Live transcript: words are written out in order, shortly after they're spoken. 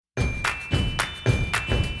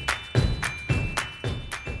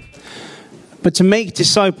But to make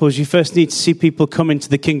disciples, you first need to see people come into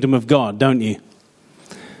the kingdom of God, don't you?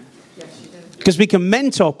 Because we can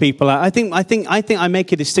mentor people. I think I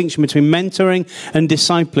make a distinction between mentoring and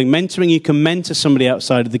discipling. Mentoring, you can mentor somebody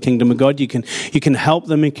outside of the kingdom of God. You can help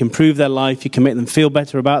them, you can improve their life, you can make them feel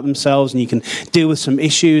better about themselves, and you can deal with some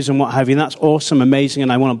issues and what have you. And that's awesome, amazing,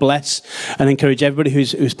 and I want to bless and encourage everybody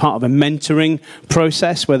who's part of a mentoring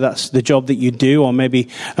process, whether that's the job that you do, or maybe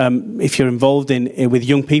if you're involved with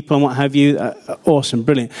young people and what have you. Awesome,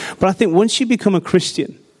 brilliant. But I think once you become a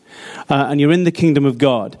Christian, and you're in the kingdom of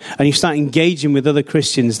God, and you start engaging with other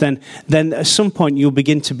Christians, then at some point you'll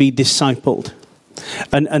begin to be discipled.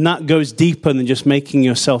 And that goes deeper than just making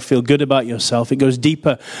yourself feel good about yourself. It goes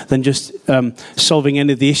deeper than just solving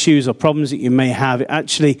any of the issues or problems that you may have. It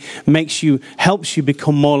actually helps you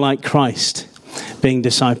become more like Christ, being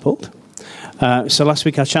discipled. So last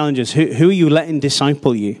week our challenge is, who are you letting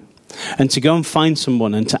disciple you? And to go and find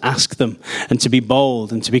someone and to ask them and to be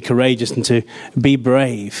bold and to be courageous and to be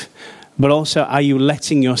brave. But also, are you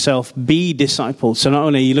letting yourself be discipled? So not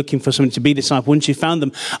only are you looking for someone to be discipled, once you found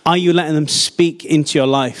them, are you letting them speak into your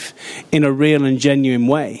life in a real and genuine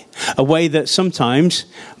way? A way that sometimes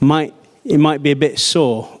might be a bit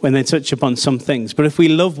sore when they touch upon some things. But if we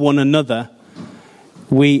love one another,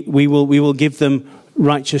 we will give them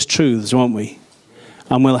righteous truths, won't we?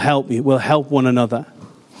 And we'll help one another.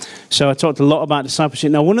 So I talked a lot about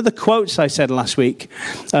discipleship. Now, one of the quotes I said last week,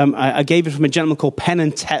 I gave it from a gentleman called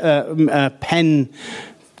Penn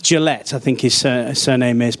Gillette, I think his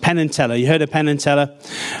surname is. Penn and Teller. You heard of Penn and Teller?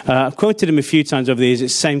 I've quoted him a few times over the years.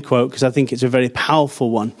 It's the same quote because I think it's a very powerful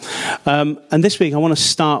one. And this week I want to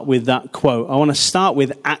start with that quote. I want to start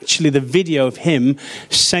with actually the video of him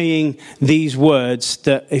saying these words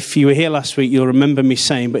that if you were here last week, you'll remember me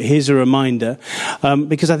saying, but here's a reminder,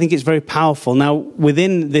 because I think it's very powerful. Now,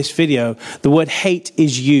 within this video, the word hate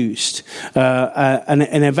is used in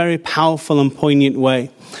a very powerful and poignant way.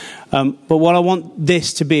 But what I want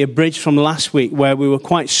this to be a bridge from last week, where we were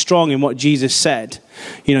quite strong in what Jesus said.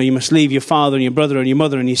 You know, you must leave your father and your brother and your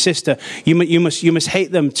mother and your sister. You must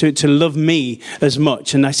hate them to love me as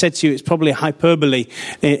much. And I said to you, it's probably a hyperbole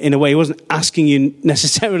in a way. He wasn't asking you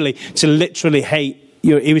necessarily to literally hate.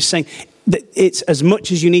 He was saying that it's as much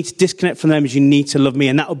as you need to disconnect from them as you need to love me.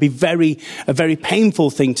 And that would be a very painful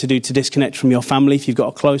thing to do, to disconnect from your family if you've got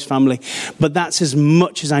a close family. But that's as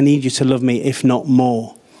much as I need you to love me, if not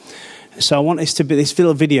more. So I want this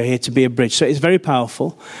little video here to be a bridge. So it's very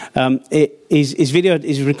powerful. His video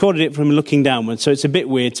is recorded it from looking downwards, so it's a bit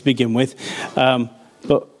weird to begin with.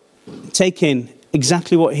 But take in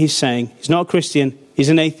exactly what he's saying. He's not a Christian. He's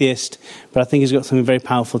an atheist. But I think he's got something very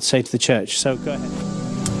powerful to say to the church. So go ahead.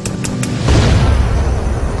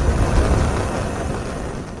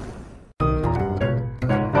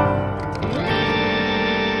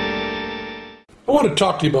 I want to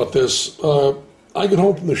talk to you about this. I get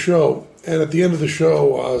home from the show, and at the end of the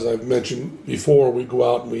show, as I've mentioned before, we go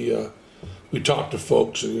out and we talk to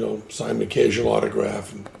folks and, sign an occasional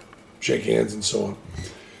autograph and shake hands and so on.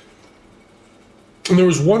 And there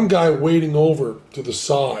was one guy waiting over to the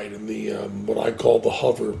side in the what I call the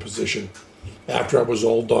hover position after I was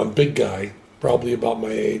all done. Big guy, probably about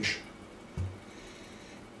my age.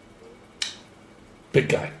 Big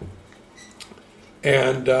guy.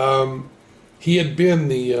 And he had been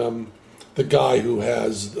the guy who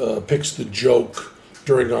picks the joke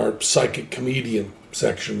during our psychic comedian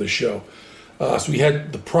section of the show. So he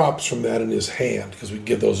had the props from that in his hand because we'd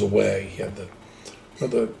give those away. He had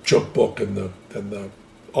the joke book and the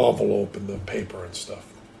envelope and the paper and stuff.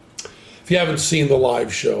 If you haven't seen the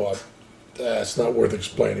live show, it's not worth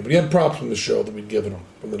explaining. But he had props from the show that we'd given him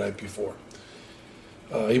from the night before.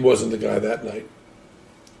 He wasn't the guy that night.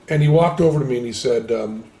 And he walked over to me and he said,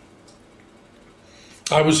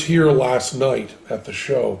 I was here last night at the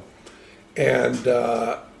show, and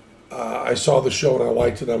I saw the show and I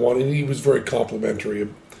liked it. And he was very complimentary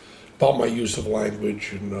about my use of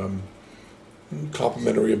language and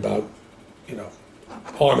complimentary about,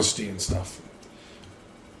 honesty and stuff.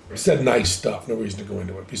 He said nice stuff. No reason to go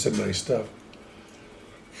into it. He said nice stuff.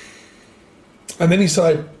 And then he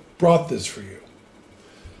said, I brought this for you.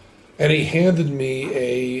 And he handed me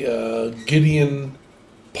a Gideon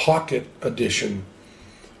Pocket Edition.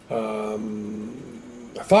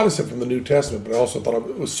 I thought it said from the New Testament, but I also thought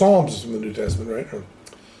it was Psalms from the New Testament,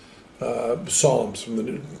 right? Psalms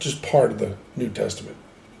from just part of the New Testament.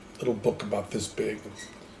 Little book about this big,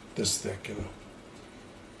 this thick,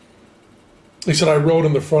 He said, I wrote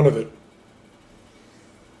in the front of it,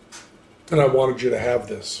 and I wanted you to have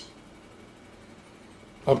this.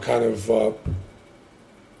 I'm kind of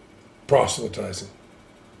proselytizing.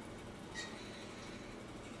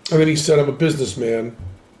 And then he said, I'm a businessman.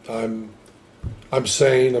 I'm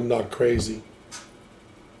sane. I'm not crazy.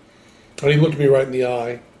 And he looked me right in the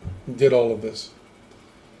eye and did all of this.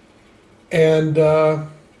 And it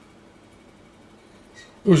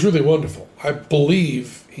was really wonderful. I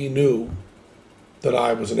believe he knew that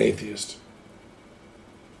I was an atheist.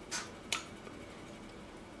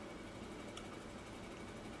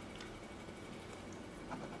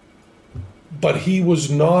 But he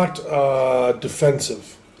was not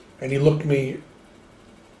defensive. And he looked me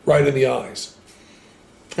right in the eyes.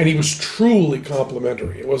 And he was truly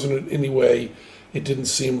complimentary. It wasn't in any way, it didn't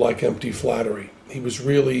seem like empty flattery. He was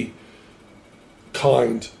really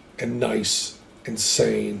kind and nice and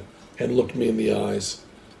sane and looked me in the eyes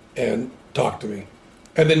and talked to me.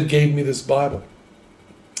 And then gave me this Bible.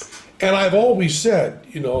 And I've always said,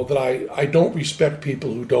 that I don't respect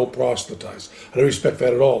people who don't proselytize. I don't respect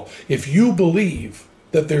that at all. If you believe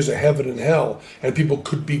that there's a heaven and hell and people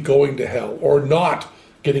could be going to hell or not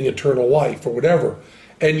getting eternal life or whatever,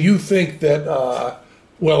 and you think that,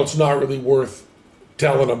 it's not really worth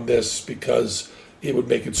telling them this because it would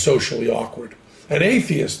make it socially awkward. And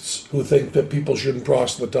atheists who think that people shouldn't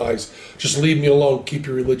proselytize, just leave me alone, keep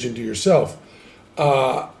your religion to yourself.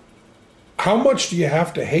 How much do you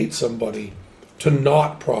have to hate somebody to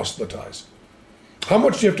not proselytize? How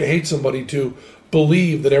much do you have to hate somebody to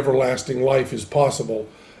believe that everlasting life is possible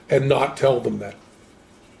and not tell them that?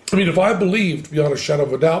 I mean, if I believed beyond a shadow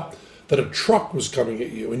of a doubt that a truck was coming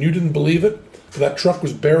at you and you didn't believe it, that truck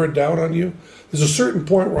was bearing down on you, there's a certain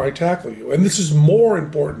point where I tackle you. And this is more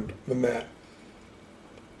important than that.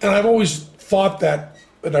 And I've always thought that,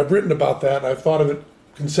 and I've written about that, and I've thought of it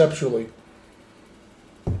conceptually.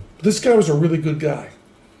 This guy was a really good guy.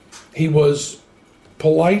 He was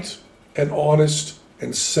polite and honest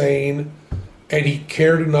and sane, and he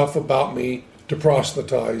cared enough about me to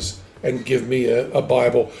proselytize and give me a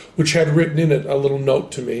Bible, which had written in it a little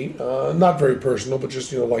note to me, not very personal, but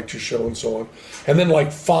just, liked your show and so on. And then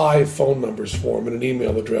 5 phone numbers for him and an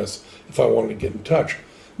email address if I wanted to get in touch.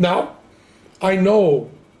 Now, I know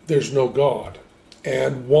there's no God,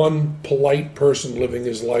 and one polite person living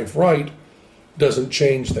his life right doesn't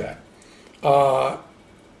change that. But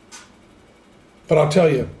I'll tell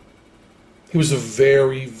you, he was a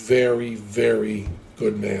very, very, very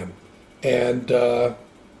good man. And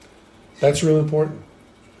that's really important.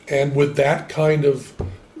 And with that kind of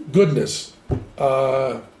goodness,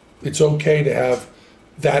 it's okay to have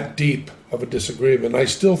that deep of a disagreement. I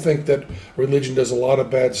still think that religion does a lot of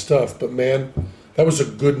bad stuff, but man, that was a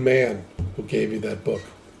good man who gave you that book.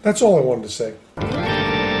 That's all I wanted to say.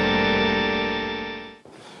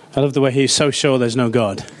 I love the way he's so sure there's no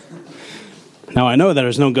God. Now, I know there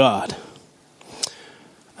is no God.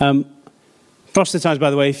 Proselytize,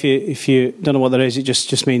 by the way, if you don't know what that is, it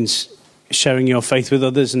just means sharing your faith with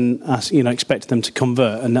others and expect them to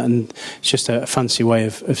convert. And it's just a fancy way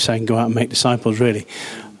of saying go out and make disciples, really.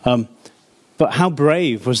 But how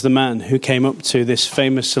brave was the man who came up to this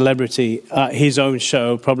famous celebrity at his own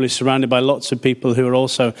show, probably surrounded by lots of people who are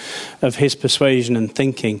also of his persuasion and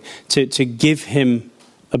thinking, to give him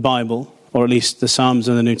a Bible, or at least the Psalms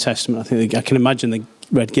and the New Testament. I can imagine they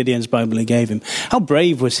read Gideon's Bible he gave him. How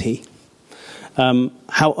brave was he?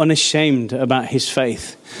 How unashamed about his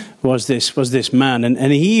faith was this man?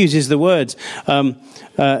 And he uses the words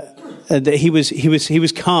that he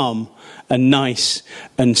was calm and nice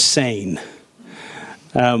and sane.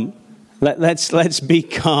 Let's be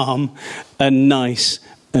calm and nice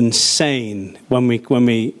and sane when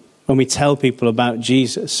we tell people about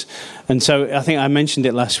Jesus. And so I think I mentioned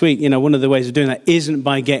it last week, one of the ways of doing that isn't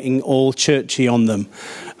by getting all churchy on them.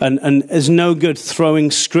 And there's no good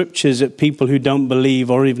throwing scriptures at people who don't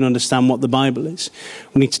believe or even understand what the Bible is.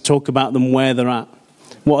 We need to talk about them where they're at.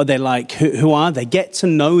 What are they like? Who are they? Get to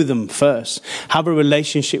know them first. Have a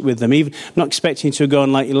relationship with them. Even not expecting you to go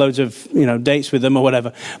on loads of dates with them or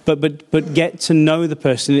whatever, but get to know the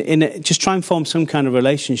person. Just try and form some kind of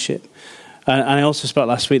relationship. And I also spoke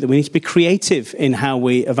last week that we need to be creative in how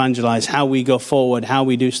we evangelize, how we go forward, how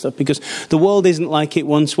we do stuff, because the world isn't like it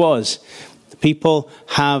once was. People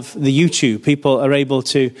have the YouTube. People are able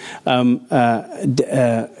to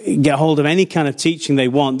get hold of any kind of teaching they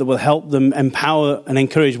want that will help them empower and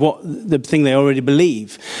encourage the thing they already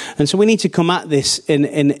believe. And so we need to come at this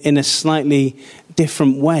in a slightly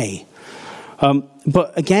different way.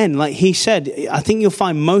 But again, like he said, I think you'll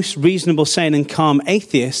find most reasonable, sane and calm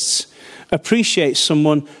atheists appreciate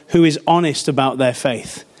someone who is honest about their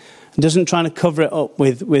faith and doesn't try to cover it up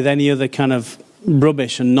with any other kind of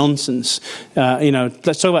rubbish and nonsense.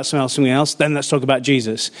 Let's talk about something else, then let's talk about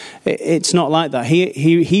Jesus. It's not like that.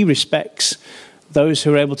 He respects those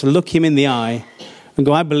who are able to look him in the eye and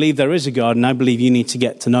go, I believe there is a God, and I believe you need to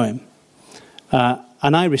get to know him.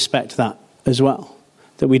 And I respect that as well,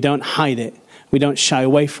 that we don't hide it. We don't shy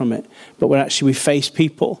away from it, but we face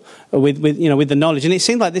people with the knowledge. And it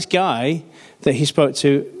seemed like this guy that he spoke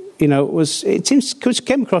to, must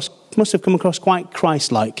have come across quite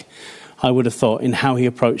Christ-like, I would have thought, in how he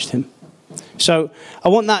approached him. So I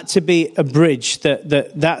want that to be a bridge.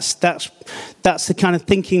 That's the kind of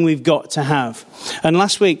thinking we've got to have. And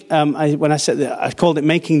last week, when I said that, I called it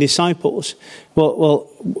making disciples. Well,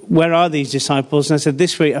 where are these disciples? And I said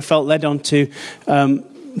this week I felt led on to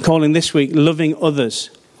calling this week loving others,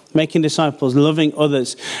 making disciples, loving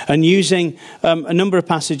others, and using a number of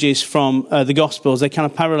passages from the Gospels. They kind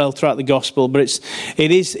of parallel throughout the Gospel, but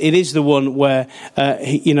it is the one where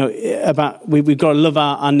about we've got to love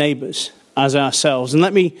our neighbours as ourselves. And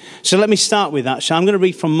let me start with that. So I'm going to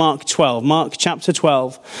read from Mark chapter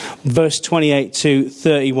 12, verse 28 to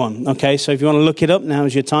 31. Okay, so if you want to look it up, now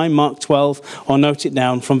is your time. Mark 12, or note it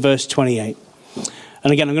down from verse 28.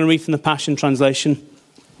 And again, I'm going to read from the Passion Translation.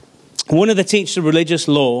 One of the teachers of religious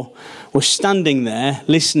law was standing there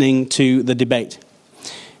listening to the debate.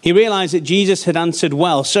 He realized that Jesus had answered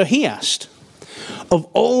well, so he asked, of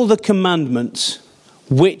all the commandments,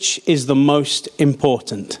 which is the most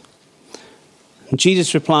important? And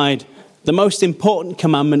Jesus replied, the most important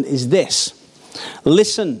commandment is this.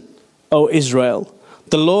 Listen, O Israel,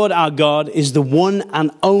 the Lord our God is the one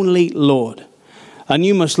and only Lord. And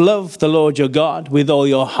you must love the Lord your God with all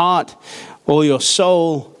your heart, all your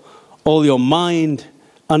soul, all your mind,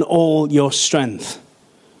 and all your strength.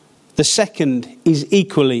 The second is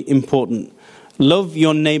equally important. Love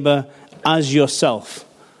your neighbor as yourself.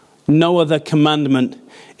 No other commandment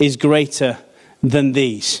is greater than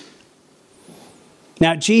these.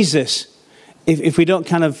 Now, Jesus, if we don't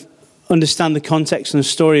kind of understand the context and the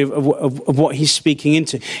story of what he's speaking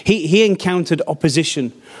into, he encountered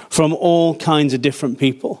opposition from all kinds of different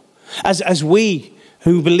people. As we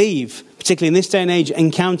who believe, particularly in this day and age,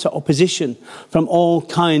 encounter opposition from all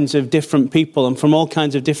kinds of different people and from all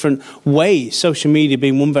kinds of different ways. Social media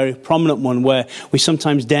being one very prominent one, where we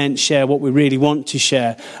sometimes daren't share what we really want to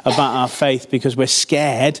share about our faith because we're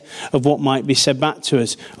scared of what might be said back to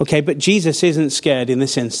us. Okay, but Jesus isn't scared in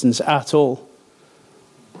this instance at all.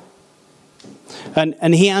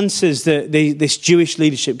 And he answers this Jewish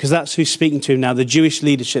leadership, because that's who's speaking to him now, the Jewish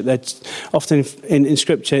leadership. That's often in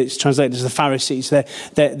Scripture it's translated as the Pharisees.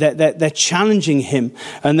 They're challenging him,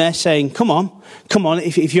 and they're saying, "Come on!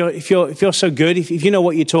 If you're so good, if you know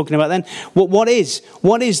what you're talking about, then what is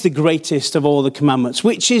the greatest of all the commandments?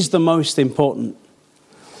 Which is the most important?"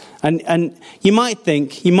 And you might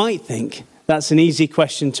think that's an easy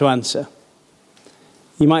question to answer.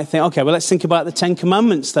 You might think, okay, well, let's think about the 10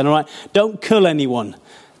 Commandments then, all right? Don't kill anyone.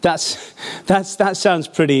 That sounds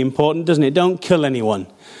pretty important, doesn't it? Don't kill anyone.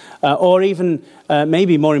 Or even,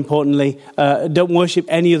 maybe more importantly, don't worship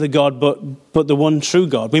any other God but the one true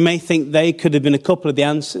God. We may think they could have been a couple of the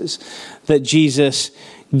answers that Jesus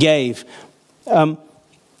gave.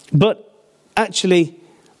 But actually,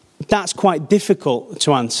 that's quite difficult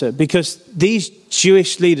to answer, because these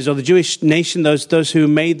Jewish leaders, or the Jewish nation, those who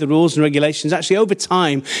made the rules and regulations, actually over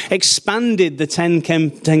time expanded the Ten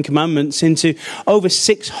Commandments into over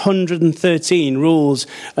 613 rules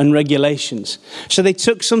and regulations. So they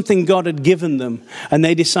took something God had given them and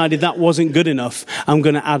they decided that wasn't good enough. I'm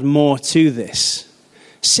going to add more to this.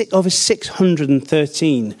 Over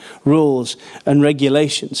 613 rules and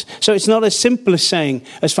regulations. So it's not as simple as saying,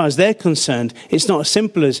 as far as they're concerned, it's not as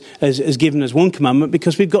simple as giving us one commandment,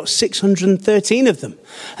 because we've got 613 of them.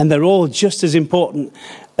 And they're all just as important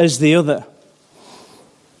as the other.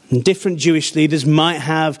 And different Jewish leaders might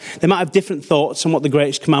have different thoughts on what the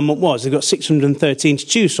greatest commandment was. They've got 613 to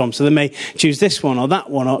choose from, so they may choose this one or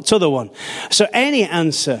that one or t'other one. So any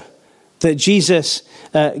answer that Jesus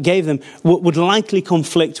gave them would likely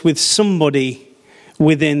conflict with somebody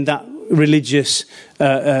within that religious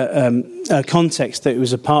context that it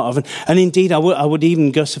was a part of. And indeed, I would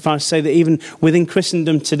even go so far as to say that even within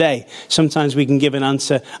Christendom today, sometimes we can give an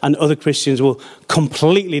answer and other Christians will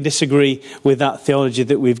completely disagree with that theology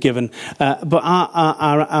that we've given. But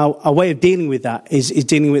our way of dealing with that is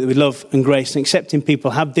dealing with it with love and grace, and accepting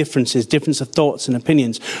people have difference of thoughts and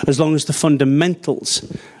opinions, as long as the fundamentals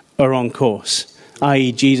are on course,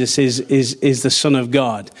 i.e. Jesus is the Son of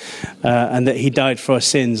God, and that he died for our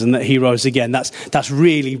sins and that he rose again. That's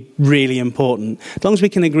really, really important. As long as we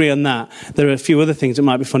can agree on that, there are a few other things that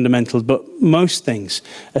might be fundamental, but most things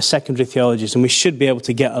are secondary theologies, and we should be able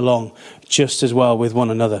to get along just as well with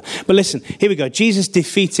one another. But listen, here we go. Jesus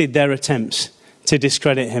defeated their attempts to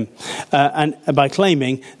discredit him, and by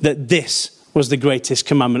claiming that this was the greatest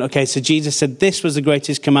commandment. Okay, so Jesus said this was the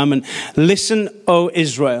greatest commandment. Listen, O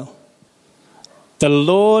Israel. The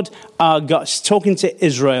Lord our God, he's talking to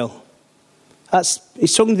Israel.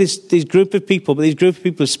 He's talking to this group of people, but these group of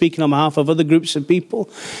people are speaking on behalf of other groups of people.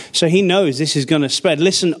 So he knows this is going to spread.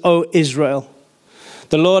 Listen, O Israel.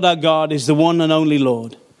 The Lord our God is the one and only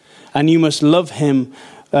Lord. And you must love him.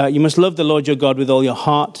 You must love the Lord your God with all your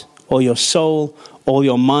heart, all your soul, all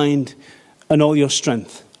your mind, and all your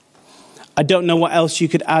strength. I don't know what else you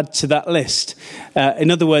could add to that list. In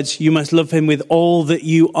other words, you must love him with all that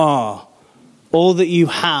you are, all that you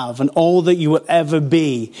have, and all that you will ever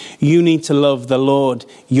be. You need to love the Lord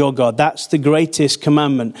your God. That's the greatest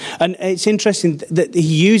commandment. And it's interesting that he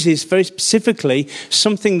uses very specifically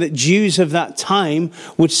something that Jews of that time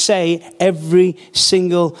would say every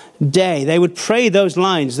single day. They would pray those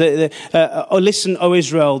lines. Oh, listen, O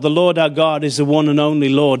Israel, the Lord our God is the one and only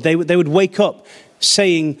Lord. They would wake up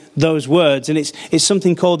saying those words, and it's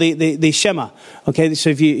something called the Shema. Okay,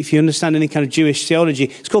 so if you understand any kind of Jewish theology,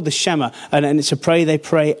 it's called the Shema, and it's a prayer they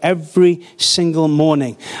pray every single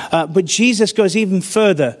morning. But Jesus goes even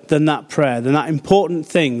further than that prayer, than that important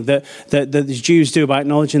thing that the Jews do about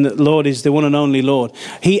acknowledging that the Lord is the one and only Lord.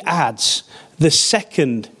 He adds, the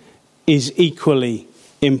second is equally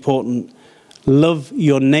important. Love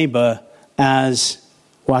your neighbor as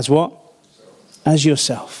what? As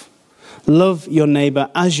yourself. Love your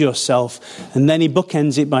neighbor as yourself. And then he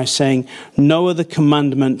bookends it by saying, no other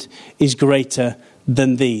commandment is greater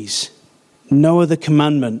than these. No other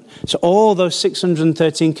commandment. So all those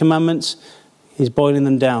 613 commandments, he's boiling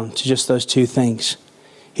them down to just those two things.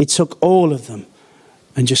 He took all of them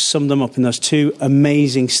and just summed them up in those two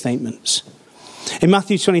amazing statements. In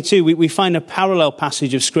Matthew 22, we find a parallel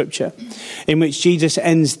passage of Scripture in which Jesus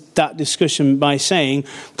ends that discussion by saying,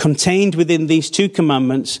 contained within these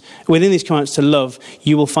commandments to love,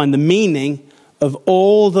 you will find the meaning of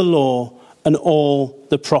all the law and all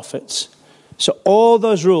the prophets. So all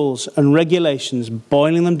those rules and regulations,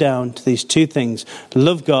 boiling them down to these two things,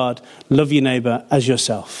 love God, love your neighbor as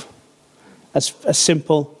yourself. That's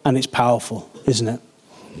simple and it's powerful, isn't it?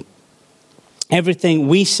 Everything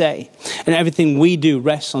we say and everything we do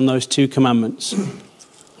rests on those two commandments.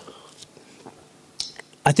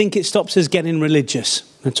 I think it stops us getting religious.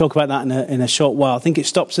 I'll talk about that in a short while. I think it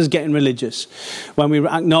stops us getting religious when we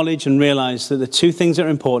acknowledge and realize that the two things that are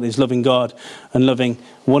important is loving God and loving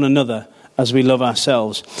one another as we love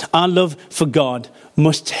ourselves. Our love for God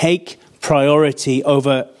must take priority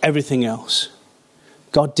over everything else.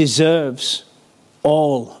 God deserves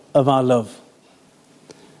all of our love.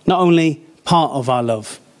 Not only part of our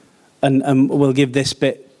love, and we'll give this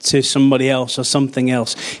bit to somebody else or something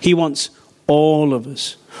else. He wants all of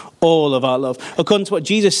us, all of our love. According to what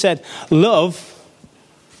Jesus said, love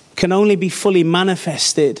can only be fully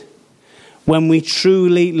manifested when we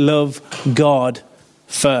truly love God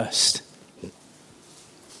first.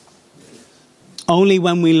 Only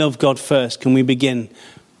when we love God first can we begin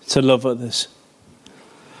to love others.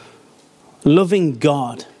 Loving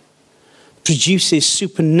God produces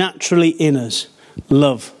supernaturally in us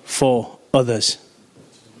love for others.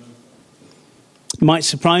 It might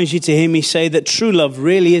surprise you to hear me say that true love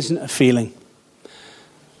really isn't a feeling.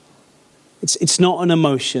 It's not an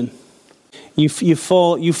emotion. You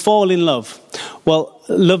fall in love. Well,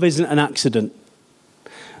 love isn't an accident.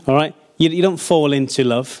 All right? You don't fall into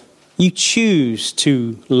love. You choose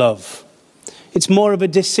to love. It's more of a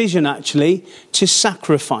decision, actually, to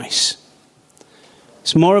sacrifice.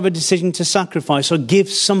 It's more of a decision to sacrifice or give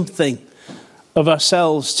something of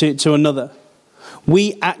ourselves to another.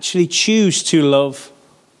 We actually choose to love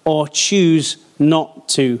or choose not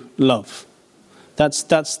to love.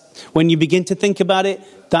 That's when you begin to think about it,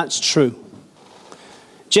 that's true.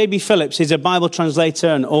 J.B. Phillips is a Bible translator,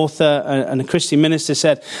 an author, and a Christian minister,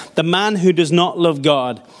 said, the man who does not love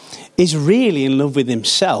God is really in love with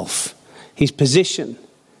himself, his position,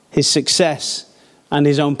 his success, and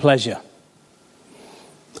his own pleasure.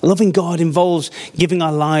 Loving God involves giving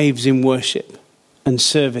our lives in worship and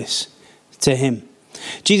service to him.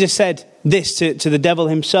 Jesus said this to the devil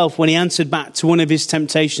himself when he answered back to one of his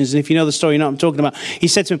temptations. And if you know the story, you know what I'm talking about. He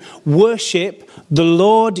said to him, worship the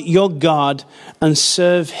Lord your God and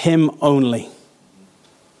serve him only.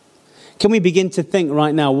 Can we begin to think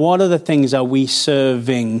right now, what other things are we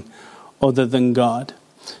serving other than God?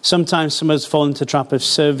 Sometimes some of us fall into the trap of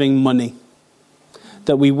serving money,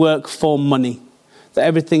 that we work for money. That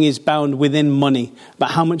everything is bound within money,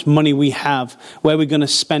 about how much money we have, where we're going to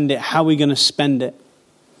spend it, how we're going to spend it.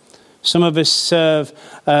 Some of us serve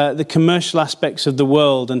the commercial aspects of the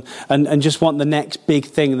world and just want the next big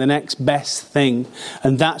thing, the next best thing.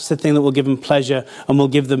 And that's the thing that will give them pleasure and will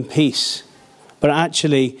give them peace. But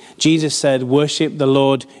actually, Jesus said, worship the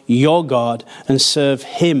Lord your God and serve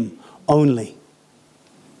him only.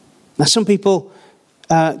 Now, some people,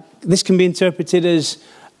 this can be interpreted as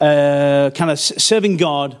kind of serving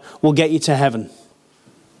God will get you to heaven.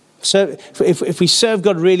 So if we serve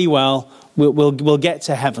God really well, we'll get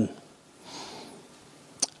to heaven.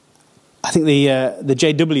 I think the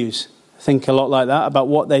JWs think a lot like that about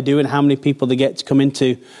what they do and how many people they get to come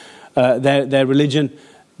into their religion.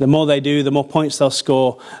 The more they do, the more points they'll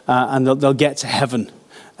score, and they'll get to heaven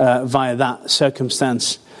via that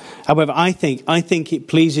circumstance. However, I think it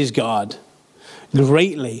pleases God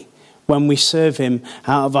greatly when we serve him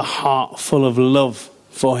out of a heart full of love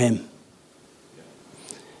for him.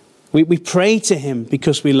 We pray to him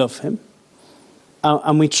because we love him,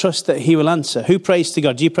 and we trust that he will answer. Who prays to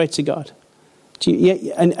God? Do you pray to God?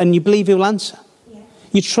 And you believe he will answer? Yeah.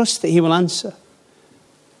 You trust that he will answer.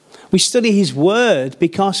 We study his word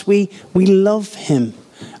because we love him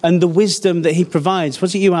and the wisdom that he provides.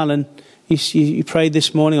 Was it you, Alan? You prayed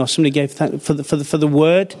this morning, or somebody gave thanks for the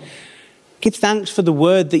word? Give thanks for the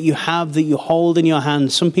word that you have, that you hold in your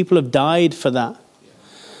hand. Some people have died for that.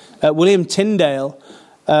 William Tyndale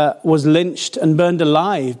was lynched and burned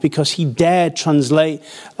alive because he dared translate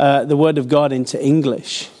the word of God into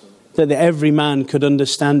English, that every man could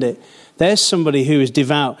understand it. There's somebody who is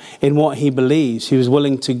devout in what he believes, who is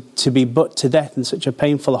willing to be put to death in such a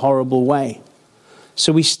painful, horrible way.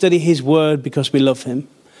 So we study his word because we love him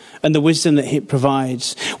and the wisdom that it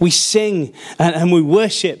provides. We sing and we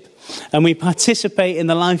worship and we participate in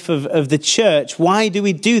the life of the church. Why do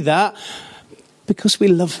we do that? Because we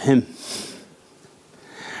love him.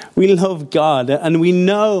 We love God, and we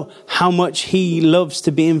know how much he loves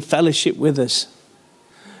to be in fellowship with us.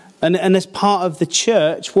 And as part of the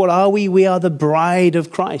church, what are we? We are the bride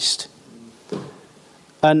of Christ.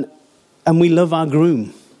 And we love our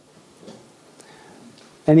groom.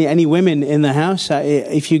 Any women in the house,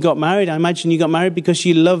 if you got married, I imagine you got married because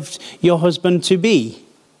you loved your husband to be.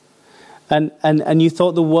 And you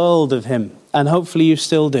thought the world of him. And hopefully you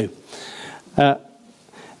still do.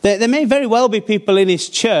 There may very well be people in his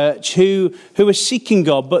church who are seeking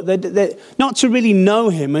God, but they're not to really know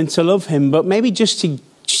him and to love him, but maybe just to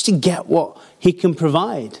get what he can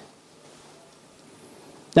provide.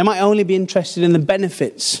 They might only be interested in the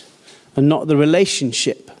benefits and not the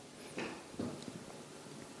relationship.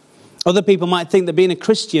 Other people might think that being a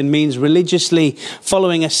Christian means religiously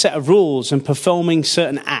following a set of rules and performing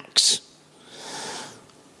certain acts.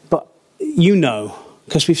 But you know,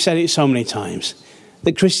 because we've said it so many times,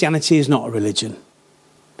 that Christianity is not a religion.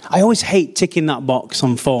 I always hate ticking that box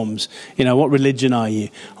on forms. You know, what religion are you?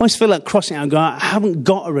 I always feel like crossing out and going, I haven't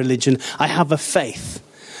got a religion, I have a faith.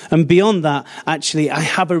 And beyond that, actually, I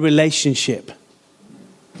have a relationship.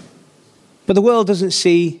 But the world doesn't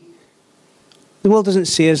see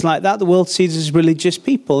us like that. The world sees us as religious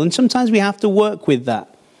people. And sometimes we have to work with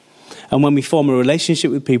that. And when we form a relationship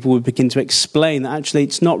with people, we begin to explain that actually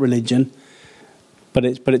it's not religion, but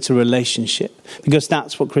it's a relationship. Because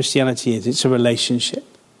that's what Christianity is. It's a relationship.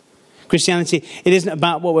 Christianity, it isn't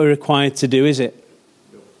about what we're required to do, is it?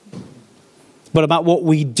 But about what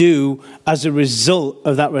we do as a result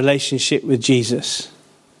of that relationship with Jesus.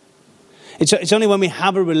 It's only when we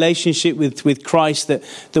have a relationship with Christ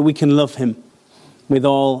that we can love him with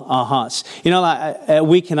all our hearts. You know, like a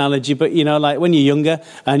weak analogy, but you know, like when you're younger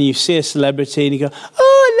and you see a celebrity and you go,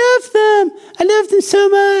 oh, I love them so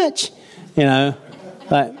much. You know,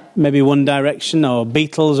 like maybe One Direction or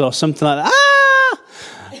Beatles or something like that.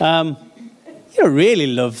 You don't really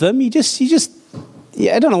love them. You just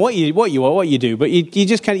I don't know what you do, but you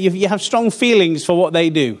just kind of you have strong feelings for what they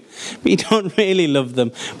do, but you don't really love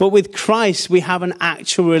them. But with Christ, we have an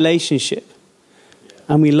actual relationship,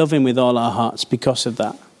 and we love him with all our hearts because of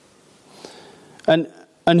that.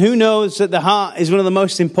 And who knows that the heart is one of the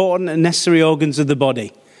most important and necessary organs of the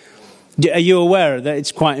body? Are you aware that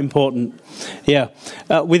it's quite important? Yeah.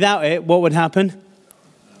 Without it, what would happen?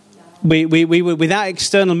 We would, without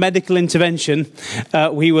external medical intervention,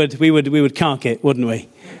 we would cark it, wouldn't we?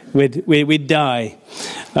 We'd die,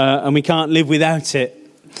 and we can't live without it.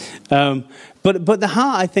 But the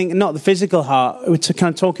heart, I think, not the physical heart. We're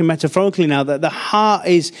kind of talking metaphorically now. That the heart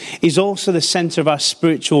is also the center of our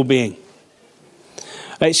spiritual being.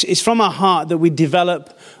 It's from our heart that we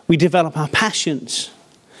develop our passions.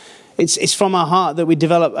 It's from our heart that we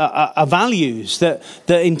develop our values. That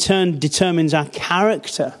in turn determines our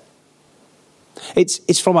character.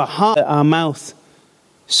 It's from our heart that our mouth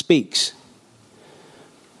speaks.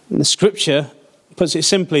 And the scripture puts it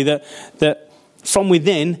simply that from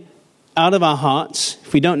within, out of our hearts,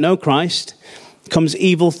 if we don't know Christ, comes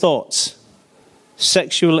evil thoughts,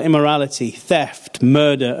 sexual immorality, theft,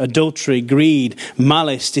 murder, adultery, greed,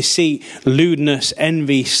 malice, deceit, lewdness,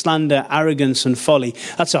 envy, slander, arrogance, and folly.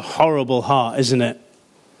 That's a horrible heart, isn't it?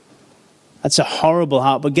 That's a horrible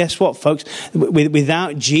heart. But guess what, folks?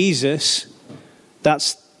 Without Jesus,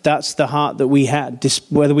 that's the heart that we had.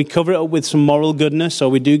 Whether we cover it up with some moral goodness or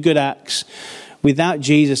we do good acts, without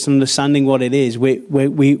Jesus understanding what it is,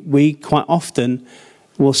 we quite often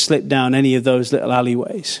will slip down any of those little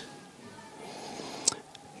alleyways.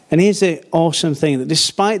 And here's the awesome thing, that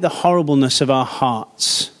despite the horribleness of our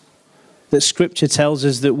hearts, that Scripture tells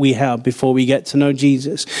us that we have before we get to know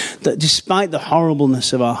Jesus, that despite the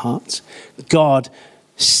horribleness of our hearts, God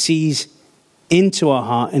sees into our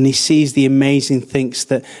heart and he sees the amazing things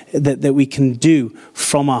that we can do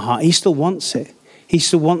from our heart. He still wants it. He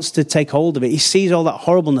still wants to take hold of it. He sees all that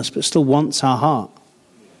horribleness, but still wants our heart.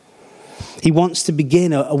 He wants to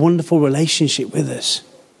begin a wonderful relationship with us.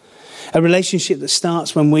 A relationship that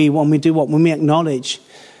starts when we do what? When we acknowledge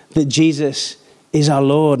that Jesus is our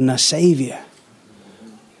Lord and our Savior.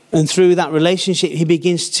 And through that relationship, he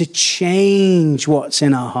begins to change what's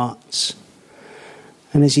in our hearts.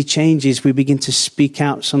 And as he changes, we begin to speak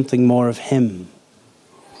out something more of him.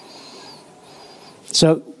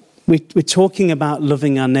 So we're talking about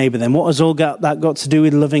loving our neighbor then. What has all that got to do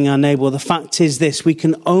with loving our neighbor? Well, the fact is this: we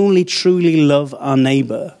can only truly love our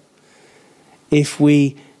neighbor if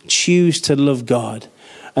we choose to love God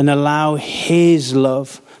and allow his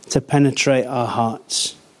love to penetrate our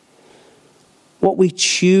hearts. What we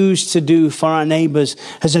choose to do for our neighbors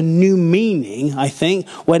has a new meaning, I think,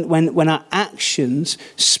 when our actions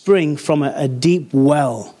spring from a deep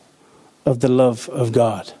well of the love of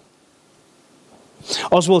God.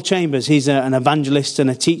 Oswald Chambers, he's an evangelist and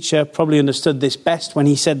a teacher, probably understood this best when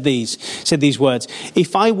he said these words: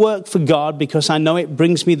 "If I work for God because I know it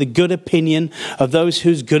brings me the good opinion of those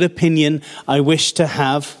whose good opinion I wish to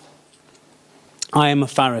have, I am a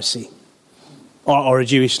Pharisee or a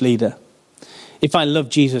Jewish leader. If I love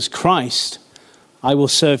Jesus Christ, I will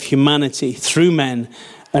serve humanity through men,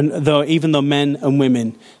 and even though men and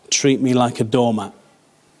women treat me like a doormat."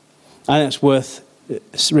 And that's worth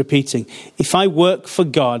repeating. If I work for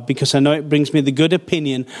God because I know it brings me the good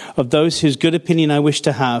opinion of those whose good opinion I wish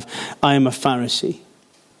to have, I am a Pharisee.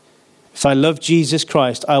 If I love Jesus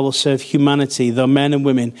Christ, I will serve humanity, though men and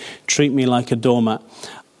women treat me like a doormat.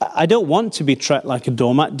 I don't want to be treated like a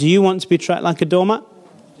doormat. Do you want to be treated like a doormat?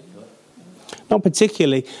 Not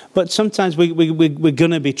particularly, but sometimes we're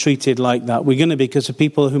going to be treated like that. We're going to be, because of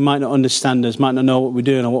people who might not understand us, might not know what we're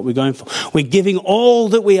doing or what we're going for. We're giving all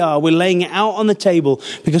that we are. We're laying it out on the table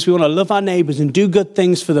because we want to love our neighbors and do good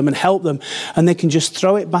things for them and help them. And they can just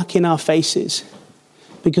throw it back in our faces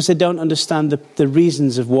because they don't understand the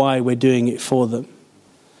reasons of why we're doing it for them.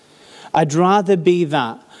 I'd rather be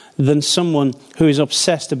that than someone who is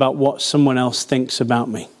obsessed about what someone else thinks about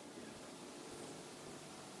me.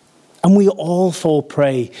 And we all fall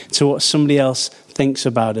prey to what somebody else thinks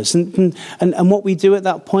about us. And what we do at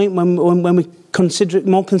that point, when we're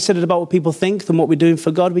more considered about what people think than what we're doing for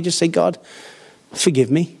God, we just say, God, forgive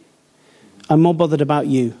me. I'm more bothered about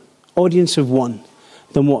you, audience of one,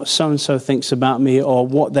 than what so-and-so thinks about me or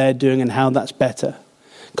what they're doing and how that's better.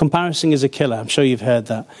 Comparison is a killer. I'm sure you've heard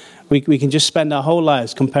that. We can just spend our whole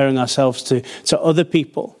lives comparing ourselves to other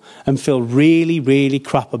people and feel really, really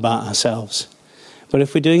crap about ourselves. But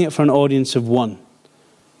if we're doing it for an audience of one,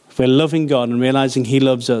 if we're loving God and realizing he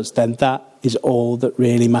loves us, then that is all that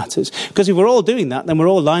really matters. Because if we're all doing that, then we're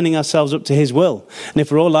all lining ourselves up to his will. And if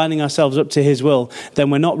we're all lining ourselves up to his will, then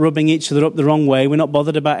we're not rubbing each other up the wrong way. We're not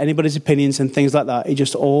bothered about anybody's opinions and things like that. It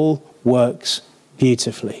just all works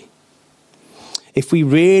beautifully. If we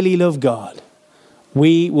really love God,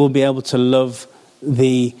 we will be able to love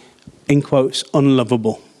the, in quotes,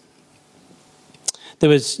 unlovable. There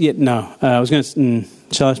was, I was going to,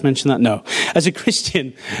 shall I mention that? No. As a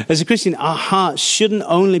Christian, our hearts shouldn't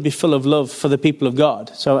only be full of love for the people of God.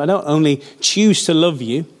 So I don't only choose to love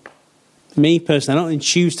you, me personally, I don't only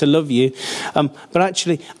choose to love you, but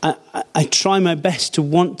actually I try my best to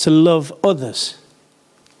want to love others.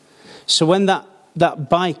 So when that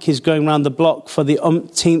bike is going around the block for the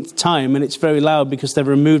umpteenth time and it's very loud because they've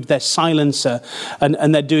removed their silencer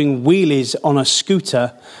and they're doing wheelies on a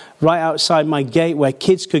scooter right outside my gate where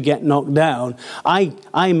kids could get knocked down,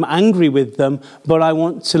 I'm angry with them, but I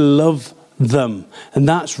want to love them. And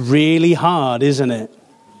that's really hard, isn't it?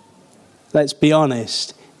 Let's be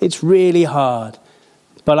honest. It's really hard.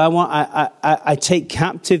 But I take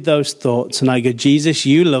captive those thoughts and I go, Jesus,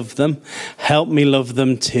 you love them. Help me love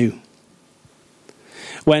them too.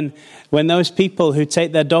 When those people who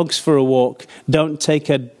take their dogs for a walk don't take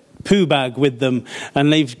a poo bag with them and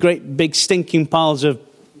leave great big stinking piles of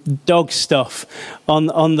dog stuff on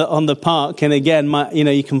the park, and again,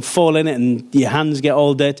 you can fall in it and your hands get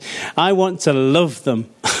all dirty. I want to love them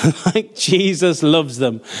like Jesus loves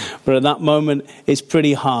them, but at that moment it's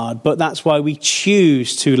pretty hard. But that's why we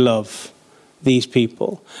choose to love these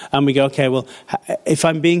people, and we go, okay, well, if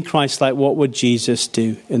I'm being Christ-like, what would Jesus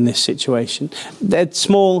do in this situation? They're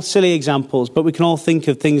small, silly examples, but we can all think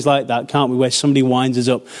of things like that, can't we, where somebody winds us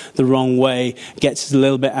up the wrong way, gets us a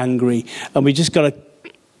little bit angry, and we just got to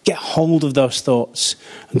get hold of those thoughts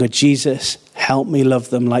and go, Jesus, help me love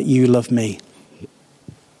them like you love me.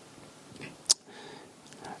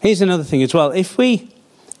 Here's another thing as well. If we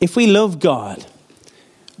love God,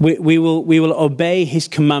 we will obey his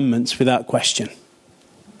commandments without question.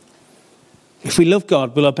 If we love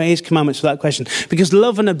God, we'll obey his commandments without question. Because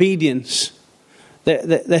love and obedience,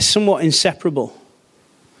 they're somewhat inseparable.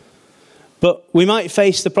 But we might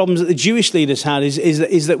face the problems that the Jewish leaders had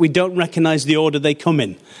is that we don't recognize the order they come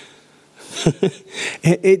in.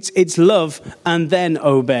 It's love and then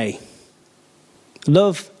obey.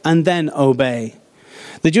 Love and then obey.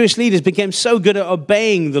 The Jewish leaders became so good at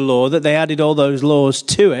obeying the law that they added all those laws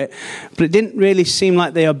to it, but it didn't really seem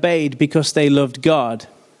like they obeyed because they loved God.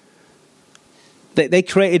 They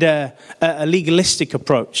created a legalistic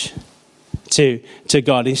approach to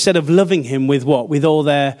God, instead of loving him with what? With all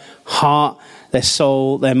their heart, their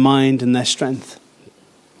soul, their mind, and their strength.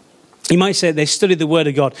 You might say they studied the word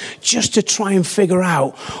of God just to try and figure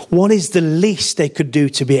out what is the least they could do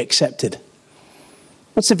to be accepted.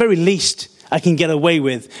 What's the very least I can get away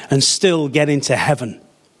with and still get into heaven?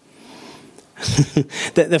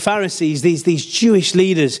 The Pharisees, these Jewish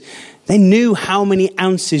leaders, they knew how many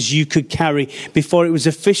ounces you could carry before it was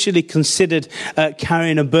officially considered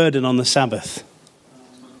carrying a burden on the Sabbath.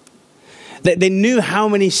 They knew how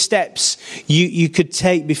many steps you could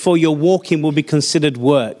take before your walking will be considered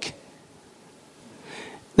work.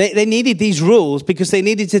 They needed these rules because they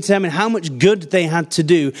needed to determine how much good they had to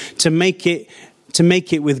do to make it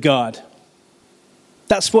with God.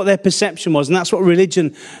 That's what their perception was, and that's what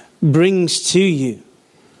religion brings to you.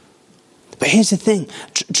 But here's the thing.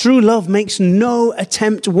 True love makes no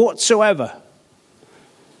attempt whatsoever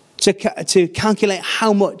to calculate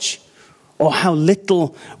how much or how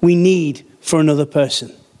little we need for another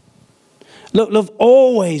person. Look, love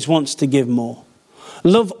always wants to give more.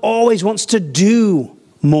 Love always wants to do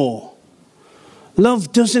more.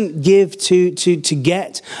 Love doesn't give to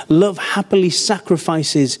get. Love happily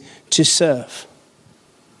sacrifices to serve.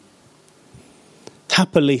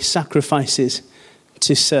 Happily sacrifices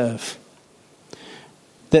to serve.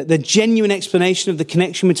 The genuine explanation of the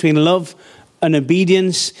connection between love and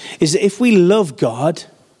obedience is that if we love God,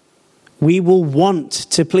 we will want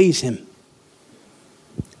to please him.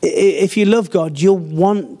 If you love God, you'll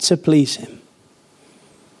want to please him.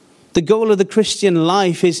 The goal of the Christian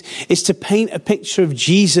life is to paint a picture of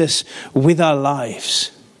Jesus with our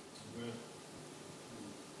lives.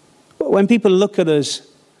 When people look at us,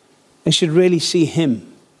 they should really see him.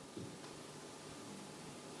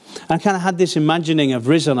 I kind of had this imagining of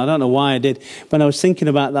Rizwan. I don't know why I did. When I was thinking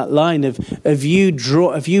about that line of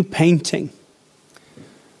you painting.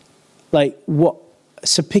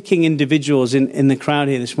 So picking individuals in the crowd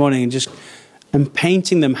here this morning and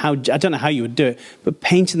painting them how, I don't know how you would do it, but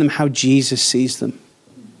painting them how Jesus sees them.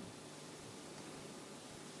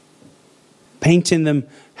 Painting them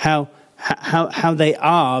how they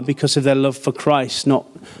are because of their love for Christ,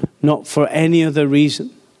 not for any other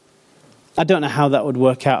reason. I don't know how that would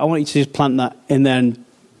work out. I want you to just plant that in there and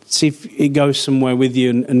see if it goes somewhere with you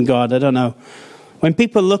and God. I don't know. When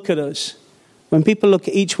people look at us, when people look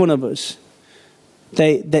at each one of us,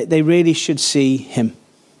 they really should see him.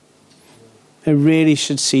 They really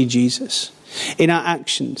should see Jesus in our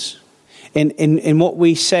actions, in what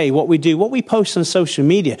we say, what we do, what we post on social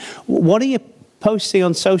media. What are you posting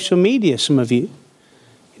on social media, some of you?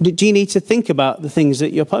 Do you need to think about the things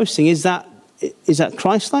that you're posting? Is that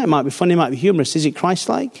Christ-like? It might be funny, it might be humorous. Is it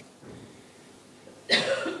Christ-like?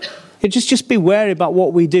 Just be wary about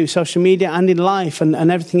what we do, social media and in life and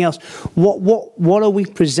everything else. What are we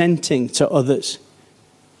presenting to others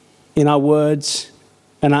in our words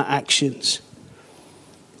and our actions?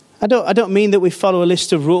 I don't mean that we follow a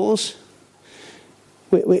list of rules.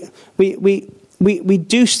 We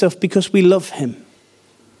do stuff because we love him.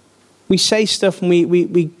 We say stuff and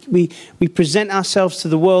we present ourselves to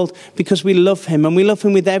the world because we love him, and we love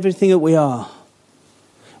him with everything that we are.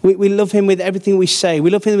 We love him with everything we say. We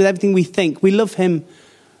love him with everything we think. We love him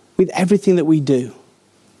with everything that we do.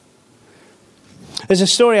 There's a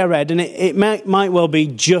story I read, and it might well be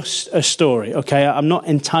just a story, okay? I'm not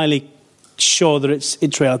entirely sure that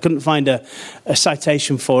it's real. I couldn't find a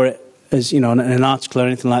citation for it, as in an article or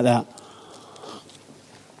anything like that.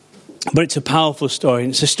 But it's a powerful story.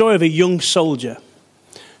 And it's a story of a young soldier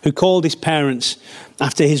who called his parents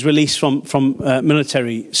after his release from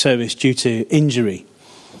military service due to injury.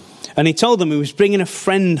 And he told them he was bringing a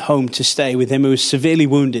friend home to stay with him who was severely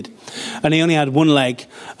wounded. And he only had one leg,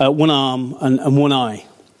 one arm, and one eye.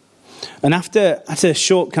 And after a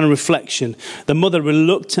short kind of reflection, the mother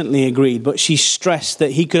reluctantly agreed, but she stressed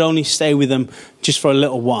that he could only stay with them just for a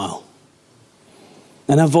little while.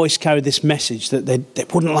 And her voice carried this message that they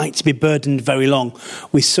wouldn't like to be burdened very long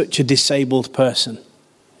with such a disabled person.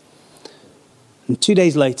 And 2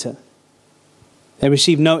 days later, they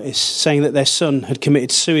received notice saying that their son had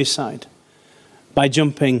committed suicide by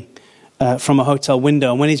jumping from a hotel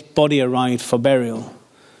window. And when his body arrived for burial,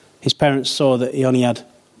 his parents saw that he only had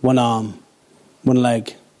one arm, one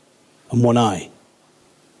leg, and one eye.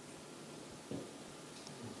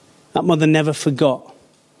 That mother never forgot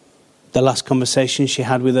the last conversation she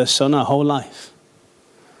had with her son her whole life.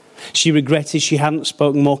 She regretted she hadn't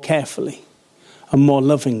spoken more carefully and more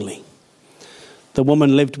lovingly. The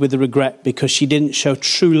woman lived with the regret because she didn't show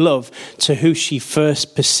true love to who she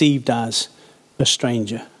first perceived as a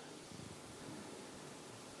stranger.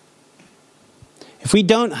 If we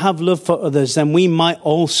don't have love for others, then we might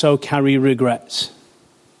also carry regrets.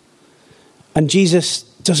 And Jesus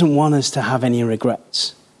doesn't want us to have any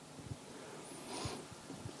regrets.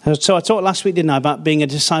 So I talked last week, didn't I, about being a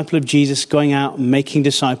disciple of Jesus, going out and making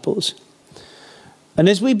disciples. And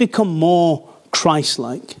as we become more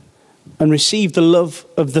Christ-like and receive the love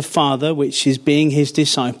of the Father, which is being his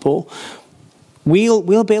disciple,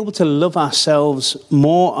 we'll be able to love ourselves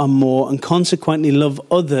more and more and consequently love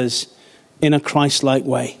others in a Christ-like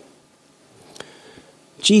way.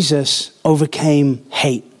 Jesus overcame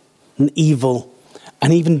hate and evil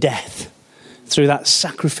and even death through that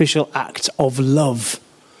sacrificial act of love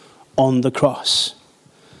on the cross.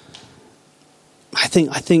 I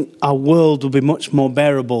think our world will be much more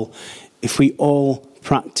bearable if we all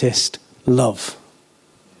practiced love.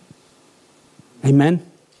 Amen?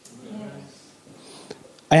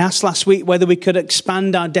 I asked last week whether we could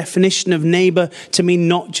expand our definition of neighbour to mean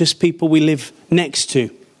not just people we live next to.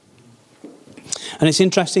 And it's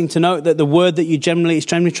interesting to note that the word that is generally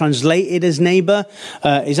translated as neighbour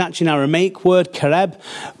is actually an Aramaic word, kareb.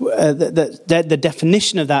 The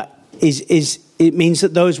definition of that is it means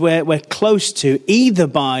that those we're close to, either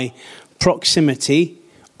by proximity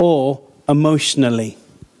or emotionally.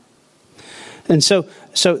 And so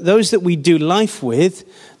those that we do life with,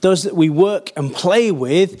 those that we work and play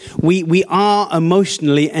with, we are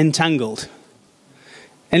emotionally entangled.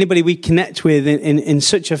 Anybody we connect with in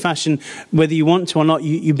such a fashion, whether you want to or not,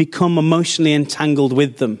 you become emotionally entangled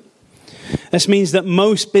with them. This means that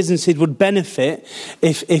most businesses would benefit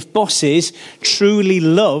if bosses truly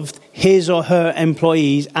loved his or her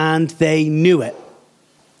employees and they knew it.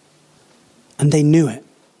 And they knew it.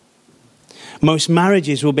 Most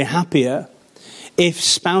marriages will be happier if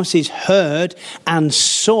spouses heard and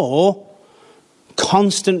saw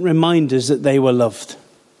constant reminders that they were loved.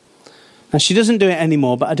 Now, she doesn't do it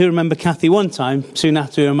anymore, but I do remember Kathy one time, soon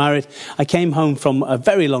after we were married, I came home from a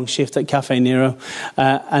very long shift at Cafe Nero,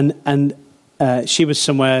 and she was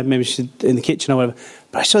somewhere, maybe she's in the kitchen or whatever,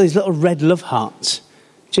 but I saw these little red love hearts,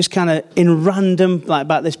 just kind of in random, like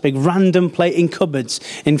about this big, random plate in cupboards,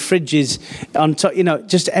 in fridges, on top,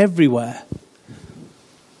 just everywhere.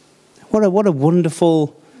 What a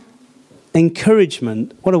wonderful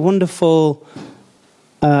encouragement, what a wonderful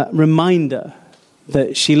reminder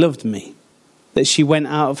that she loved me, that she went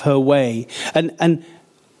out of her way. And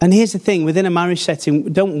here's the thing, within a marriage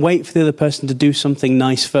setting, don't wait for the other person to do something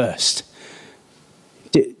nice first.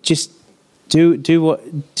 Just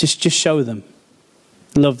show them,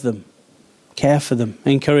 love them, care for them,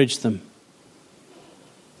 encourage them,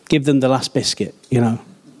 give them the last biscuit,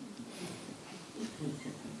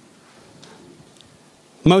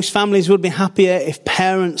 Most families would be happier if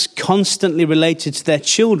parents constantly related to their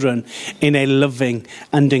children in a loving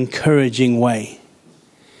and encouraging way.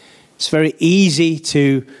 It's very easy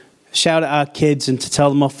to shout at our kids and to tell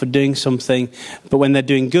them off for doing something, but when they're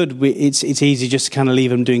doing good, it's easy just to kind of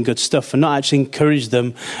leave them doing good stuff and not actually encourage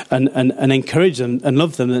them and encourage them and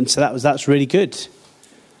love them. And so that's really good.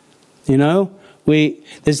 There's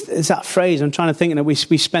that phrase, I'm trying to think, we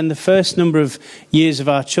spend the first number of years of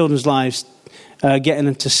our children's lives getting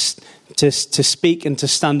them to speak and to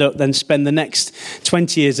stand up, then spend the next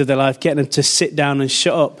 20 years of their life getting them to sit down and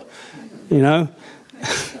shut up.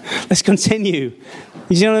 Let's continue.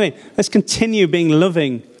 You know what I mean? Let's continue being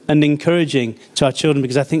loving and encouraging to our children,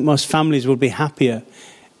 because I think most families will be happier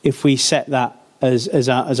if we set that as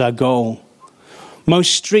our goal.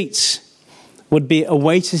 Most streets would be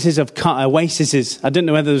oases. I don't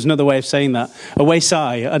know whether there's another way of saying that.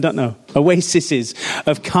 I don't know. Oases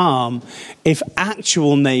of calm if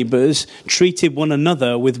actual neighbours treated one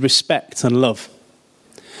another with respect and love.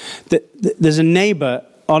 There's a neighbour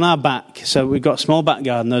on our back. So we've got a small back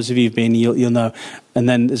garden. Those of you who've been, you'll know. And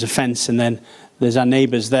then there's a fence, and then there's our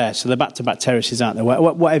neighbours there. So they're back-to-back terraces, aren't they?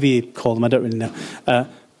 Whatever you call them, I don't really know.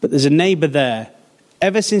 But there's a neighbour there.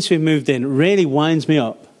 Ever since we've moved in, really winds me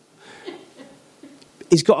up.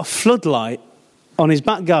 He's got a floodlight on his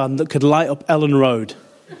back garden that could light up Ellen Road.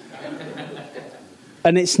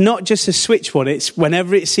 And it's not just a switch one, it's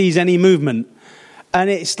whenever it sees any movement. And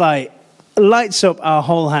it's like, lights up our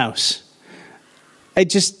whole house. It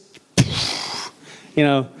just,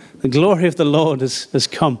 the glory of the Lord has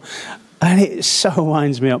come. And it so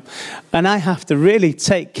winds me up. And I have to really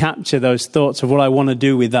capture those thoughts of what I want to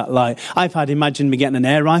do with that light. I've imagined me getting an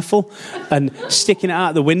air rifle and sticking it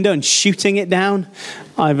out the window and shooting it down.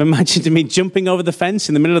 I've imagined me jumping over the fence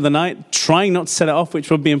in the middle of the night, trying not to set it off,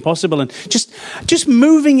 which would be impossible, and just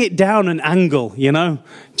moving it down an angle,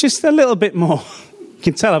 just a little bit more. You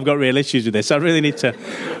can tell I've got real issues with this. I really need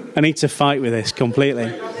to fight with this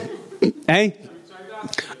completely.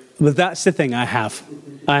 But that's the thing I have,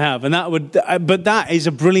 and but that is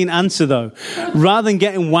a brilliant answer though. Rather than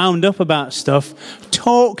getting wound up about stuff,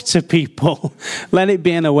 talk to people. Let it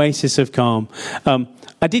be an oasis of calm.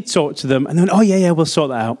 I did talk to them, and they went, "Oh yeah, we'll sort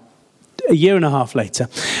that out." A year and a half later,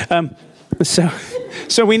 so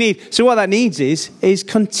what that needs is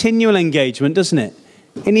continual engagement, doesn't it?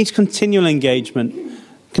 It needs continual engagement,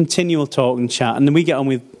 continual talk and chat, and then we get on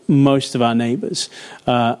with most of our neighbours.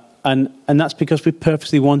 And that's because we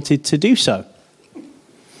purposely wanted to do so.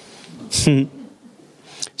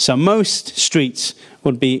 So most streets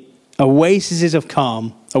would be oases of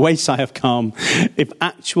calm, if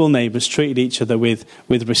actual neighbours treated each other with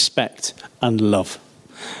respect and love.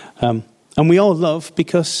 And we all love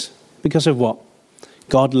because of what?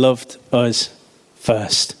 God loved us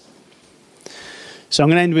first. So I'm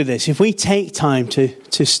going to end with this. If we take time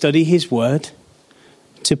to study his word,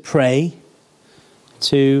 to pray,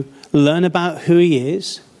 to learn about who he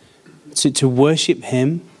is, to worship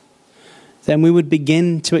him, then we would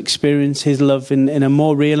begin to experience his love in a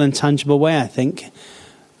more real and tangible way, I think.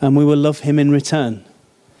 And we will love him in return.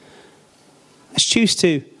 Let's choose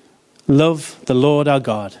to love the Lord our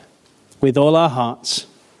God with all our hearts,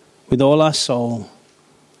 with all our soul,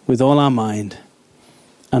 with all our mind.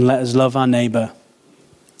 And let us love our neighbour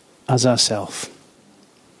as ourselves.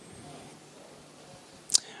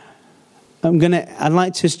 I'd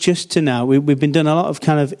like to just to now, we've been doing a lot of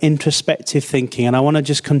kind of introspective thinking, and I want to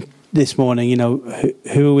just this morning,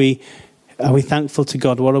 who are we thankful to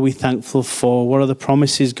God? What are we thankful for? What are the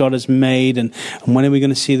promises God has made, and when are we going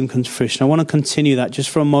to see them come to fruition? I want to continue that just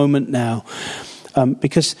for a moment now,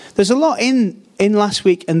 because there's a lot in last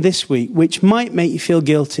week and this week which might make you feel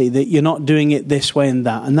guilty that you're not doing it this way and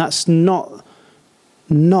that, and that's not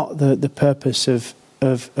the purpose of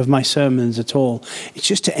my sermons at all. It's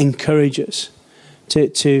just to encourage us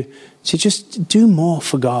to just do more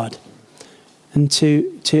for God, and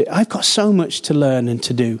to I've got so much to learn and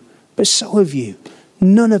to do, but so have you.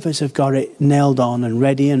 None of us have got it nailed on and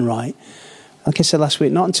ready and right. Like I said last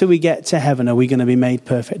week, not until we get to heaven are we going to be made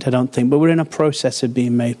perfect, I don't think, but we're in a process of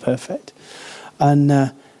being made perfect. And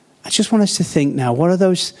I just want us to think now, what are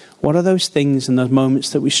those things and those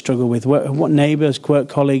moments that we struggle with? What neighbours, work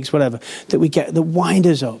colleagues, whatever, that we get that wind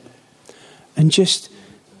us up? And just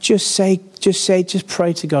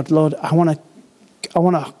pray to God, Lord, I want to,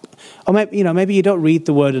 or maybe you don't read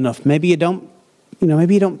the word enough. Maybe you don't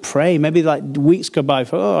pray. Maybe like weeks go by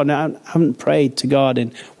I haven't prayed to God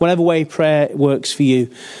in whatever way prayer works for you.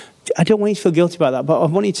 I don't want you to feel guilty about that, but I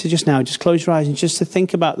want you to just close your eyes and just to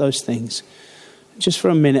think about those things. Just for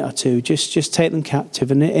a minute or two, just take them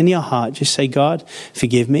captive, and in your heart, just say, God,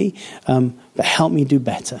 forgive me, but help me do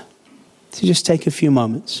better. So just take a few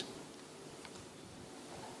moments.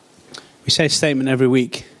 We say a statement every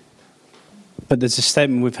week, but there's a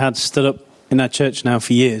statement we've had stood up in our church now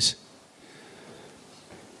for years.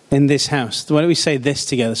 In this house. Why don't we say this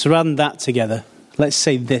together? So rather than that together, let's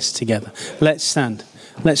say this together. Let's stand.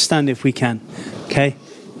 Let's stand if we can. Okay?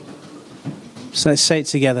 So let's say it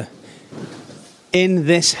together. In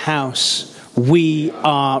this house, we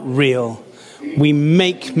are real. We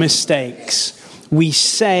make mistakes. We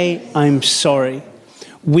say, I'm sorry.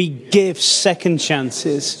 We give second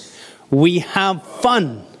chances. We have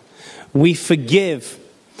fun. We forgive.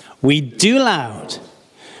 We do loud.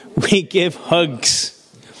 We give hugs.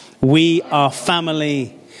 We are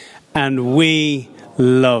family. And we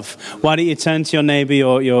love. Why don't you turn to your neighbour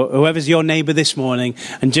or whoever's your neighbour this morning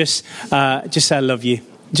and just say, I love you.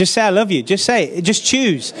 Just say, I love you. Just say it. Just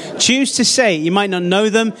choose. Choose to say it. You might not know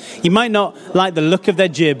them. You might not like the look of their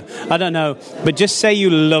jib. I don't know. But just say you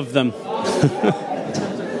love them.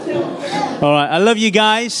 All right. I love you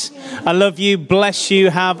guys. I love you. Bless you.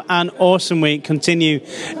 Have an awesome week. Continue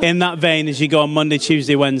in that vein as you go on Monday,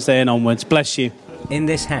 Tuesday, Wednesday and onwards. Bless you. In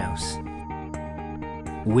this house,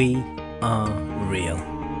 we are real.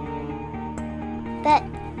 But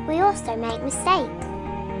we also make mistakes.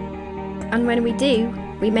 And when we do,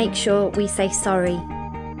 we make sure we say sorry.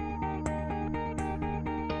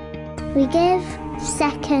 We give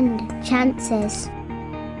second chances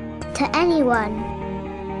to anyone.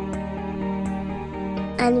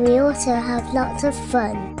 And we also have lots of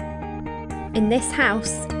fun. In this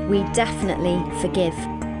house, we definitely forgive.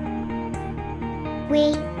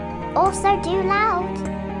 We also do loud.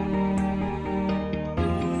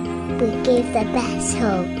 We give the best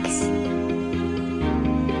hugs.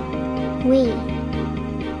 We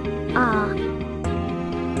are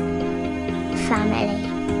family.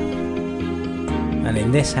 And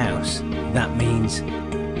in this house, that means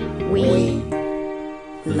We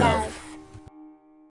love.